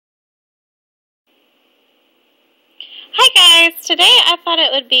guys, today I thought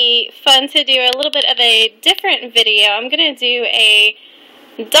it would be fun to do a little bit of a different video. I'm going to do a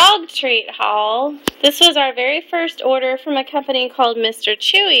dog treat haul. This was our very first order from a company called Mr.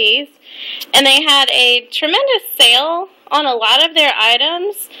 Chewy's, and they had a tremendous sale on a lot of their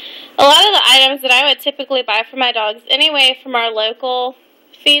items. A lot of the items that I would typically buy for my dogs anyway from our local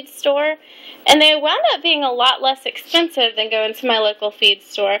feed store, and they wound up being a lot less expensive than going to my local feed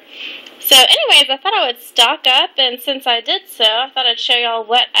store. So anyways, I thought I would stock up, and since I did so, I thought I'd show y'all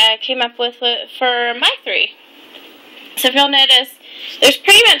what I came up with for my three. So if you'll notice, there's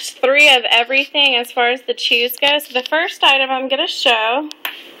pretty much 3 of everything as far as the chews go. So the first item I'm going to show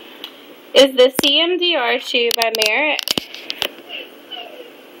is the CMDR chew by Merrick.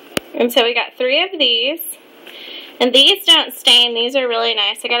 And so we got 3 of these. And these don't stain. These are really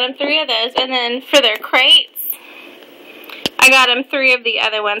nice. I got them 3 of those. And then for their crates, I got them 3 of the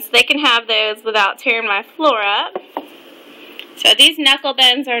other ones. So they can have those without tearing my floor up. So these knuckle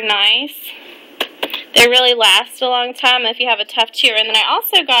bones are nice. They really last a long time if you have a tough chewer. And then I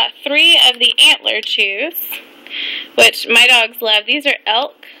also got 3 of the Antler chews, which my dogs love. These are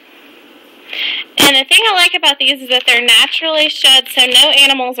elk. And the thing I like about these is that they're naturally shed, so no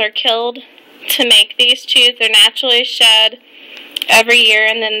animals are killed to make these chews. They're naturally shed every year,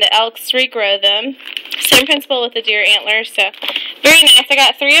 and then the elks regrow them. Same principle with the deer antlers, so very nice. I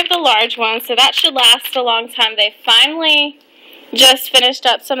got 3 of the large ones, so that should last a long time. They finally just finished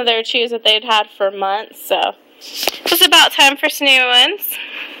up some of their chews that they'd had for months, so it's about time for some new ones.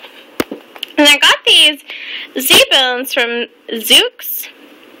 And I got these Z-bones from Zukes.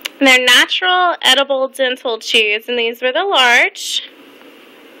 And they're natural edible dental chews, and these were the large.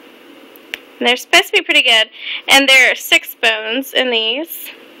 And they're supposed to be pretty good. And there are 6 bones in these.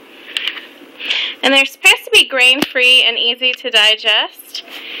 And they're supposed to be grain-free and easy to digest.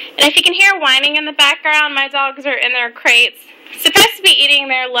 And if you can hear whining in the background, my dogs are in their crates. Supposed to be eating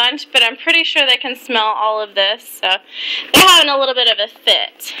their lunch, but I'm pretty sure they can smell all of this. So they're having a little bit of a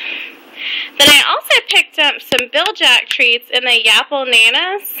fit. Then I also picked up some Bil Jac treats in the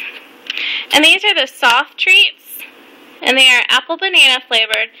YappleNanas. And these are the soft treats. And they are apple banana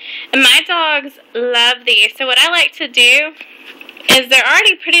flavored. And my dogs love these. So what I like to do is they're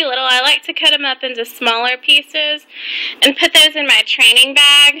already pretty little. I like to cut them up into smaller pieces and put those in my training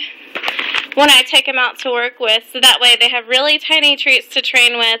bag when I take them out to work with. So that way they have really tiny treats to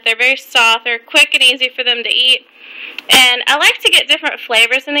train with. They're very soft. They're quick and easy for them to eat. And I like to get different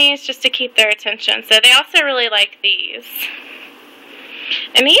flavors in these just to keep their attention. So they also really like these.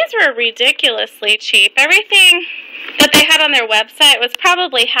 And these were ridiculously cheap. Everything that they had on their website was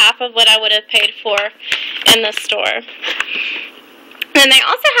probably half of what I would have paid for in the store. And they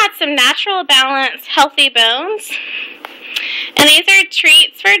also had some natural balanced healthy bones. And these are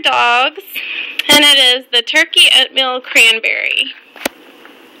treats for dogs. And it is the turkey oatmeal cranberry.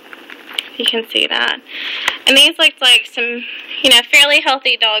 You can see that. And these looked like some, fairly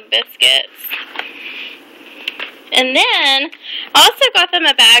healthy dog biscuits. And then I also got them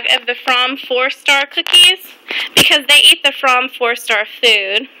a bag of the Fromm 4-star cookies because they eat the Fromm 4-star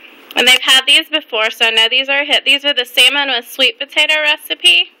food. And they've had these before, so I know these are a hit. These are the salmon with sweet potato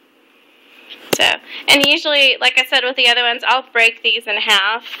recipe. So, and usually, like I said with the other ones, I'll break these in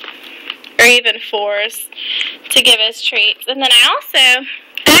half or even 4s to give as treats. And then I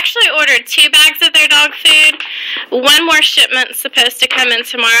actually ordered 2 bags of their dog food. 1 more shipment's supposed to come in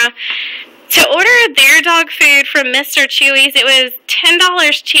tomorrow. To order their dog food from Mr. Chewy's, it was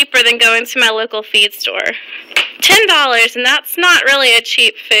 $10 cheaper than going to my local feed store. $10, and that's not really a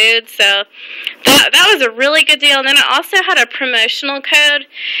cheap food, so that was a really good deal. And then I also had a promotional code,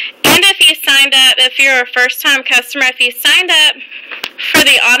 and if you're a first-time customer, if you signed up for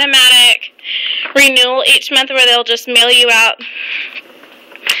the automatic renewal each month where they'll just mail you out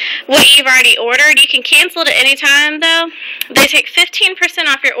what you've already ordered, you can cancel it at any time, though. They take 15%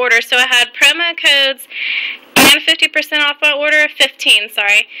 off your order, so I had promo codes and 50% off my order, 15,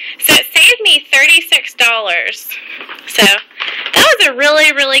 sorry. So it saved me $36. So that was a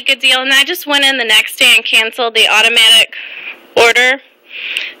really, really good deal, and I just went in the next day and canceled the automatic order.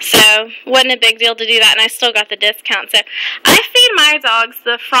 So wasn't a big deal to do that, and I still got the discount. So I feed my dogs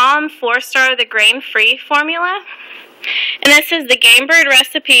the Fromm 4-star, the grain-free formula. And this is the Game Bird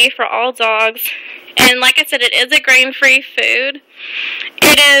recipe for all dogs. And like I said, it is a grain-free food.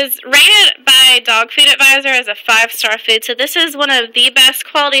 It is rated by Dog Food Advisor as a 5-star food. So this is one of the best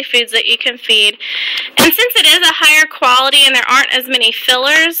quality foods that you can feed. And since it is a higher quality and there aren't as many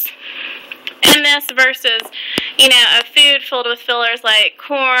fillers in this versus, a food filled with fillers like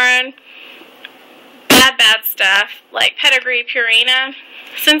corn, bad stuff, like pedigree Purina.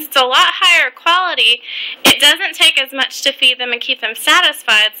 Since it's a lot higher quality, it doesn't take as much to feed them and keep them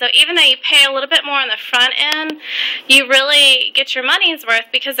satisfied. So even though you pay a little bit more on the front end, you really get your money's worth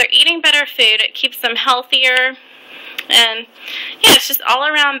because they're eating better food. It keeps them healthier. And yeah, it's just all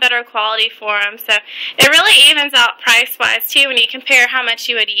around better quality for them. So it really evens out price-wise too when you compare how much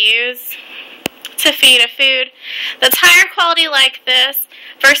you would use to feed a food that's higher quality like this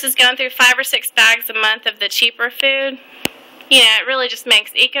versus going through 5 or 6 bags a month of the cheaper food. You know, it really just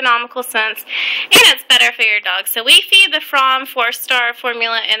makes economical sense, and it's better for your dog. So we feed the Fromm 4-star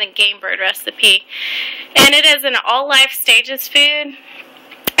formula in a game bird recipe, and it is an all life stages food.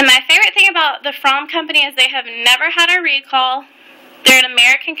 And my favorite thing about the Fromm company is they have never had a recall. They're an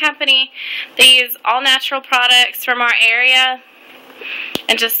American company. They use all natural products from our area,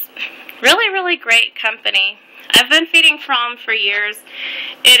 and just really, really great company. I've been feeding Fromm for years.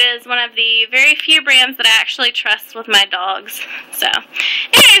 It is one of the very few brands that I actually trust with my dogs. So,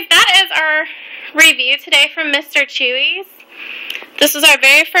 anyways, that is our review today from Mr. Chewy's. This was our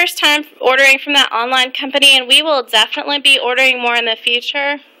very first time ordering from that online company, and we will definitely be ordering more in the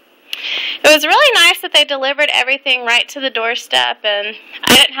future. It was really nice that they delivered everything right to the doorstep, and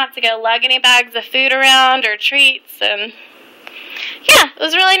I didn't have to go lug any bags of food around or treats, and yeah, it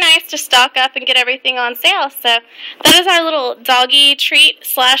was really nice to stock up and get everything on sale. So that is our little doggy treat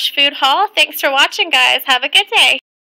 / food haul. Thanks for watching, guys. Have a good day.